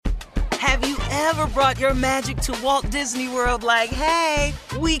Have you ever brought your magic to Walt Disney World like, hey,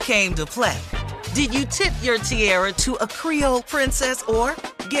 we came to play? Did you tip your tiara to a Creole princess or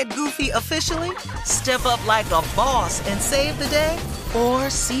get goofy officially? Step up like a boss and save the day? Or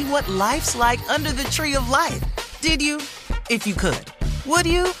see what life's like under the tree of life? Did you? If you could. Would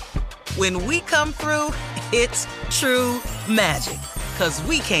you? When we come through, it's true magic. 'Cause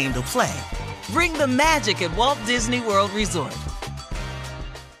we came to play. Bring the magic at Walt Disney World Resort.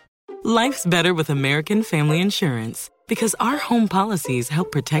 Life's better with American Family Insurance because our home policies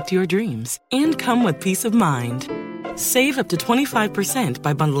help protect your dreams and come with peace of mind. Save up to 25%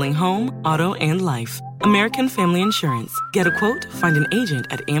 by bundling home, auto, and life. American Family Insurance. Get a quote, find an agent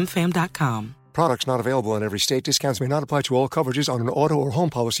at amfam.com. Products not available in every state. Discounts may not apply to all coverages on an auto or home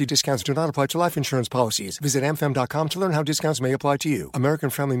policy. Discounts do not apply to life insurance policies. Visit amfam.com to learn how discounts may apply to you. American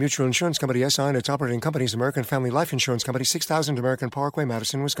Family Mutual Insurance Company, SI, and its operating companies, American Family Life Insurance Company, 6000 American Parkway,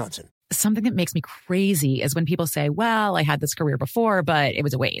 Madison, Wisconsin. Something that makes me crazy is when people say, well, I had this career before, but it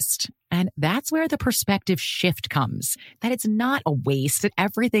was a waste. And that's where the perspective shift comes, that it's not a waste, that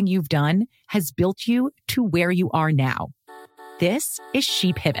everything you've done has built you to where you are now. This is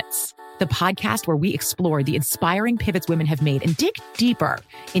She Pivots, the podcast where we explore the inspiring pivots women have made and dig deeper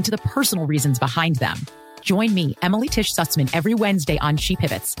into the personal reasons behind them. Join me, Emily Tish Sussman, every Wednesday on She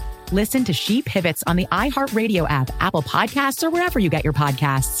Pivots. Listen to She Pivots on the iHeartRadio app, Apple Podcasts, or wherever you get your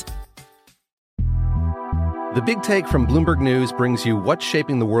podcasts. The Big Take from Bloomberg News brings you what's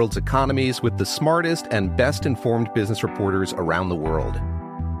shaping the world's economies with the smartest and best-informed business reporters around the world.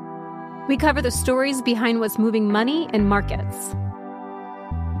 We cover the stories behind what's moving money and markets,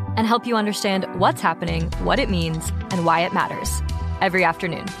 and help you understand what's happening, what it means, and why it matters every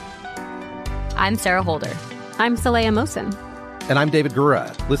afternoon. I'm Sarah Holder. I'm Saleha Mohsin. And I'm David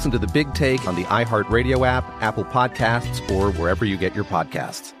Gura. Listen to The Big Take on the iHeartRadio app, Apple Podcasts, or wherever you get your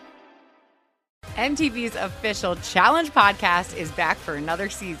podcasts. MTV's official Challenge podcast is back for another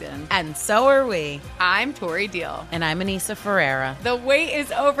season. And so are we. I'm Tori Deal. And I'm Anissa Ferreira. The wait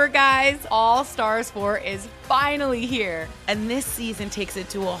is over, guys. All Stars 4 is finally here. And this season takes it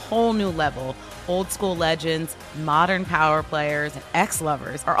to a whole new level. Old school legends, modern power players, and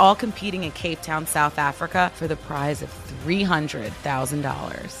ex-lovers are all competing in Cape Town, South Africa for the prize of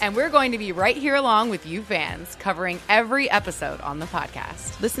 $300,000. And we're going to be right here along with you fans, covering every episode on the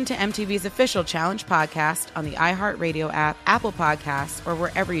podcast. Listen to MTV's official Challenge podcast on the iHeartRadio app, Apple Podcasts, or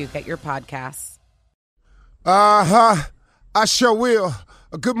wherever you get your podcasts. I sure will.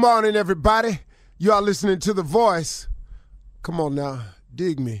 Good morning, everybody. You are listening to The Voice. Come on now,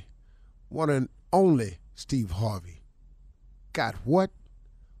 dig me. One and only Steve Harvey. Got what?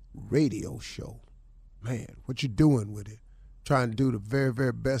 Radio show. Man, what you doing with it? Trying to do the very,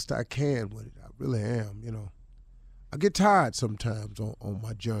 very best I can with it. I really am, you know. I get tired sometimes on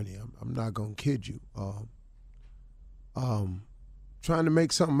my journey. I'm not going to kid you. Trying to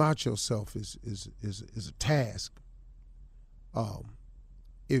make something out yourself is a task.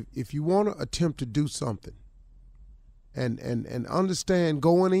 If you want to attempt to do something and understand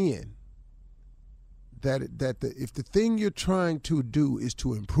going in, if the thing you're trying to do is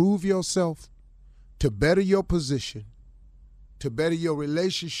to improve yourself, to better your position, to better your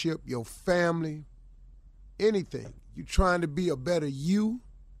relationship, your family, anything, you're trying to be a better you,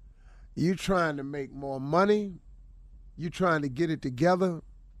 you're trying to make more money, you're trying to get it together,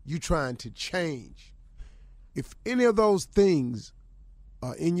 you're trying to change. If any of those things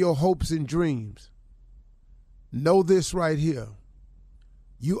are in your hopes and dreams, know this right here.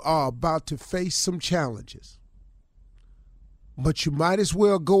 You are about to face some challenges. But you might as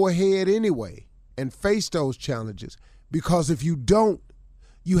well go ahead anyway and face those challenges, because if you don't,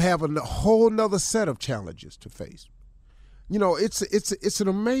 you have a whole nother set of challenges to face. You know, it's an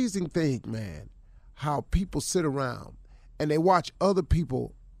amazing thing, man, how people sit around and they watch other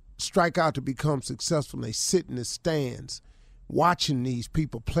people strike out to become successful, and they sit in the stands watching these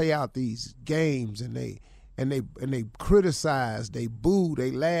people play out these games, and they criticize, they boo, they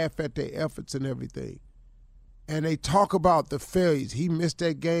laugh at their efforts and everything. And they talk about the failures. He missed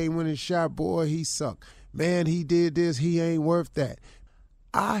that game-winning shot. Boy, he sucked. Man, he did this. He ain't worth that.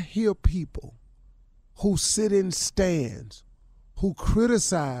 I hear people who sit in stands, who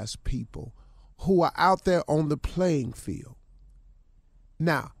criticize people who are out there on the playing field.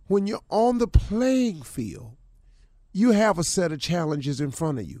 Now, when you're on the playing field, you have a set of challenges in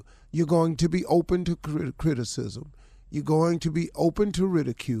front of you. You're going to be open to criticism. You're going to be open to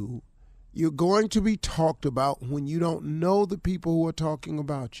ridicule. You're going to be talked about when you don't know the people who are talking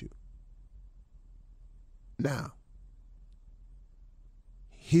about you. Now,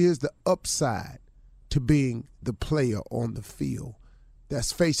 here's the upside to being the player on the field.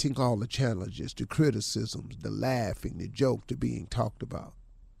 that's facing all the challenges, the criticisms, the laughing, the joke, the being talked about.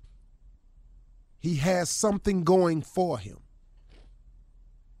 He has something going for him.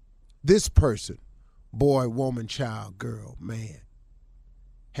 This person, boy, woman, child, girl, man,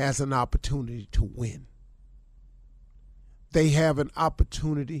 has an opportunity to win. They have an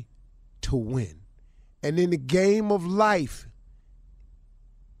opportunity to win. And in the game of life,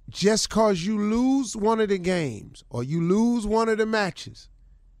 just because you lose one of the games or you lose one of the matches,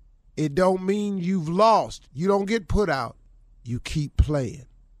 it don't mean you've lost. You don't get put out. You keep playing.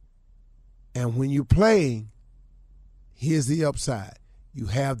 And when you're playing, here's the upside. You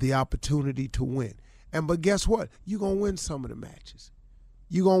have the opportunity to win. But guess what? You're going to win some of the matches.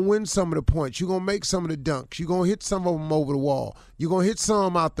 You're going to win some of the points. You're going to make some of the dunks. You're going to hit some of them over the wall. You're going to hit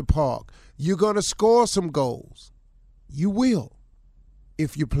some out the park. You're going to score some goals. You will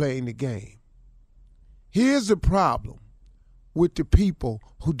if you're playing the game. Here's the problem with the people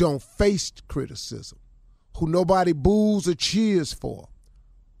who don't face criticism, who nobody boos or cheers for,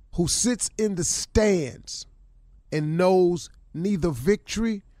 who sits in the stands and knows neither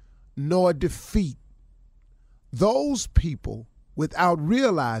victory nor defeat. Those people, without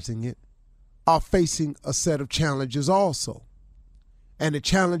realizing it, are facing a set of challenges also. And the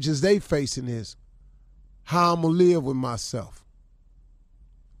challenges they facing is how I'm going to live with myself,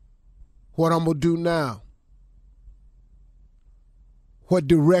 what I'm going to do now, what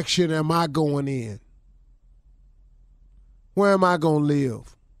direction am I going in, where am I going to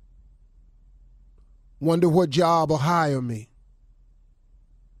live, wonder what job will hire me,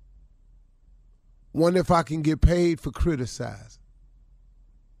 wonder if I can get paid for criticizing.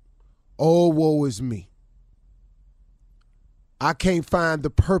 Oh, woe is me. I can't find the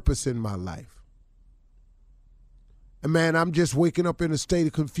purpose in my life. And man, I'm just waking up in a state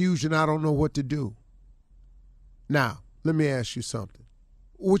of confusion. I don't know what to do. Now, let me ask you something.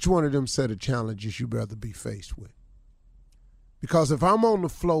 Which one of them set of challenges you'd rather be faced with? Because if I'm on the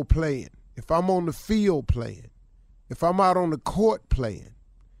floor playing, if I'm on the field playing, if I'm out on the court playing,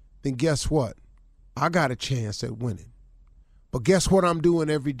 then guess what? I got a chance at winning. But guess what I'm doing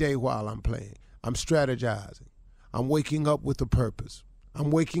every day while I'm playing? I'm strategizing. I'm waking up with a purpose.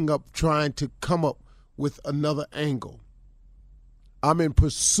 I'm waking up trying to come up with another angle. I'm in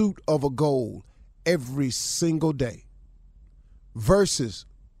pursuit of a goal every single day versus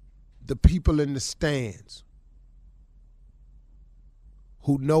the people in the stands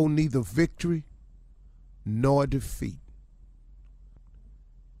who know neither victory nor defeat.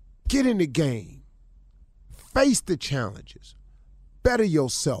 Get in the game. Face the challenges. Better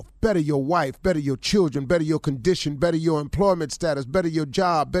yourself, better your wife, better your children, better your condition, better your employment status, better your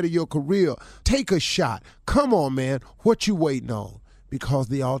job, better your career. Take a shot. Come on, man. What you waiting on? Because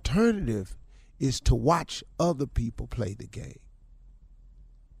the alternative is to watch other people play the game.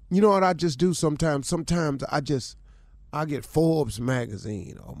 You know what I just do sometimes? Sometimes I get Forbes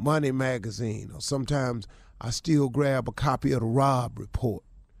magazine or Money magazine, or sometimes I still grab a copy of the Robb Report.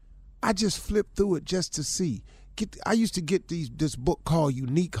 I just flip through it just to see. I used to get this book called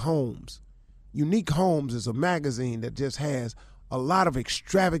Unique Homes. Unique Homes is a magazine that just has a lot of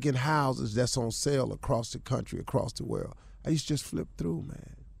extravagant houses that's on sale across the country, across the world. I used to just flip through,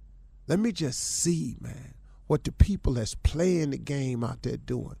 man. Let me just see, man, what the people that's playing the game out there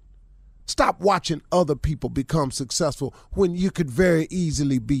doing. Stop watching other people become successful when you could very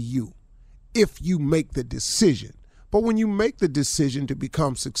easily be you if you make the decision. But when you make the decision to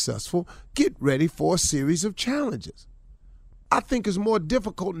become successful, get ready for a series of challenges. I think it's more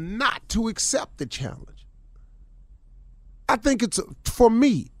difficult not to accept the challenge. I think it's, for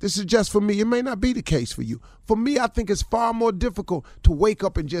me, this is just for me, it may not be the case for you. For me, I think it's far more difficult to wake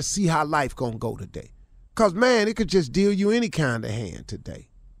up and just see how life gonna go today. Because, man, it could just deal you any kind of hand today.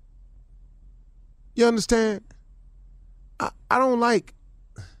 You understand? I don't like,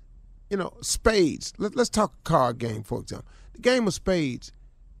 spades. Let's talk a card game, for example. The game of spades,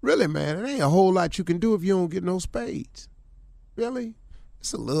 really, man, it ain't a whole lot you can do if you don't get no spades. Really?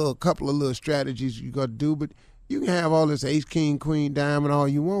 It's a couple of little strategies you got to do, but you can have all this ace, king, queen, diamond, all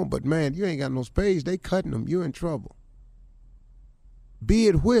you want, but, man, you ain't got no spades. They cutting them. You're in trouble.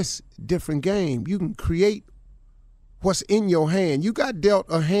 Bid whist, different game. You can create what's in your hand. You got dealt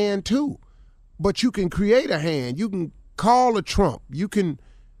a hand, too, but you can create a hand. You can call a trump. You can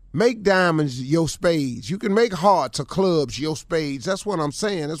make diamonds your spades. You can make hearts or clubs your spades. That's what I'm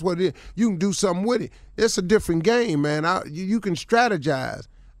saying. That's what it is. You can do something with it. It's a different game, man. You can strategize.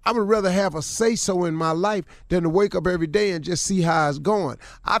 I would rather have a say-so in my life than to wake up every day and just see how it's going.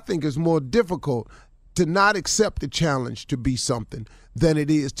 I think it's more difficult to not accept the challenge to be something than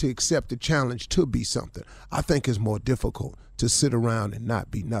it is to accept the challenge to be something. I think it's more difficult to sit around and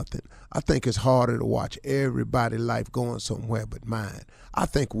not be nothing. I think it's harder to watch everybody's life going somewhere but mine. I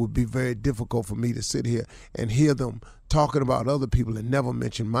think it would be very difficult for me to sit here and hear them talking about other people and never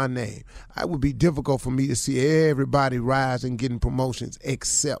mention my name. It would be difficult for me to see everybody rise and getting promotions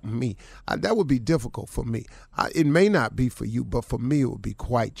except me. That would be difficult for me. It may not be for you, but for me it would be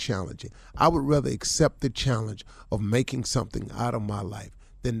quite challenging. I would rather accept the challenge of making something out of my life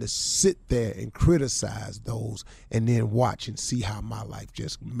than to sit there and criticize those and then watch and see how my life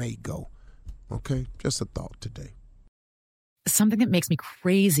just may go. Okay? Just a thought today. Something that makes me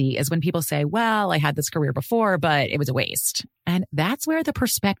crazy is when people say, well, I had this career before, but it was a waste. And that's where the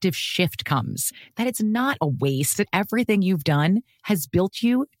perspective shift comes, that it's not a waste, that everything you've done has built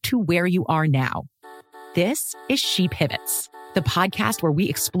you to where you are now. This is She Pivots, the podcast where we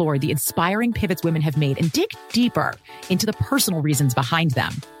explore the inspiring pivots women have made and dig deeper into the personal reasons behind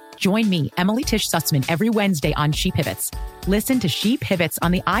them. Join me, Emily Tish Sussman, every Wednesday on She Pivots. Listen to She Pivots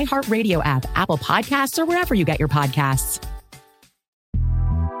on the iHeartRadio app, Apple Podcasts, or wherever you get your podcasts.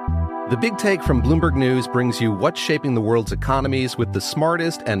 The Big Take from Bloomberg News brings you what's shaping the world's economies with the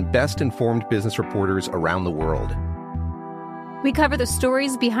smartest and best-informed business reporters around the world. We cover the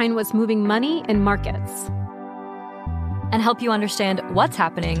stories behind what's moving money and markets, and help you understand what's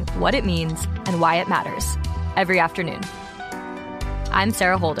happening, what it means, and why it matters every afternoon. I'm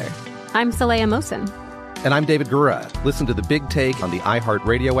Sarah Holder. I'm Saleha Mohsin. And I'm David Gura. Listen to The Big Take on the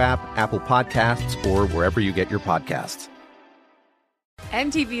iHeartRadio app, Apple Podcasts, or wherever you get your podcasts.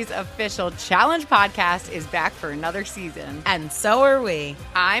 MTV's official Challenge podcast is back for another season. And so are we.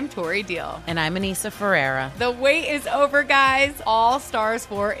 I'm Tori Deal. And I'm Anissa Ferreira. The wait is over, guys. All Stars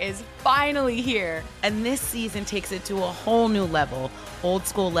 4 is finally here. And this season takes it to a whole new level. Old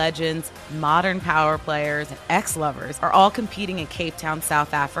school legends, modern power players, and ex-lovers are all competing in Cape Town,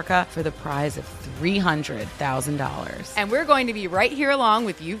 South Africa for the prize of $300,000. And we're going to be right here along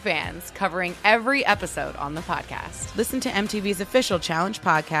with you fans, covering every episode on the podcast. Listen to MTV's official Challenge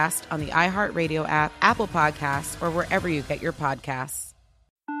podcast on the iHeartRadio app, Apple Podcasts, or wherever you get your podcasts.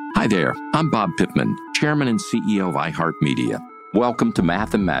 Hi there, I'm Bob Pittman, Chairman and CEO of iHeartMedia. Welcome to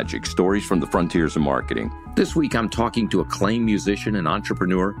Math and Magic, Stories from the Frontiers of Marketing. This week, I'm talking to acclaimed musician and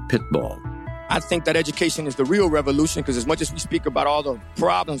entrepreneur, Pitbull. I think that education is the real revolution, because as much as we speak about all the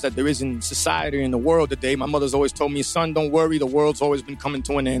problems that there is in society and the world today, my mother's always told me, son, don't worry, the world's always been coming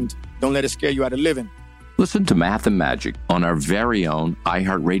to an end. Don't let it scare you out of living. Listen to Math and Magic on our very own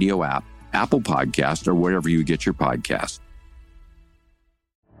iHeartRadio app, Apple Podcast, or wherever you get your podcasts.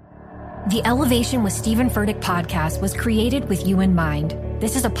 The Elevation with Stephen Furtick podcast was created with you in mind.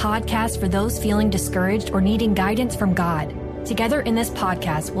 This is a podcast for those feeling discouraged or needing guidance from God. Together in this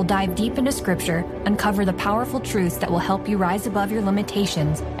podcast, we'll dive deep into Scripture, uncover the powerful truths that will help you rise above your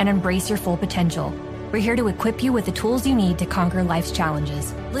limitations and embrace your full potential. We're here to equip you with the tools you need to conquer life's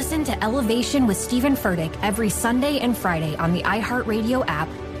challenges. Listen to Elevation with Stephen Furtick every Sunday and Friday on the iHeartRadio app,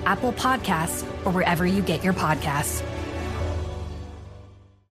 Apple Podcasts, or wherever you get your podcasts.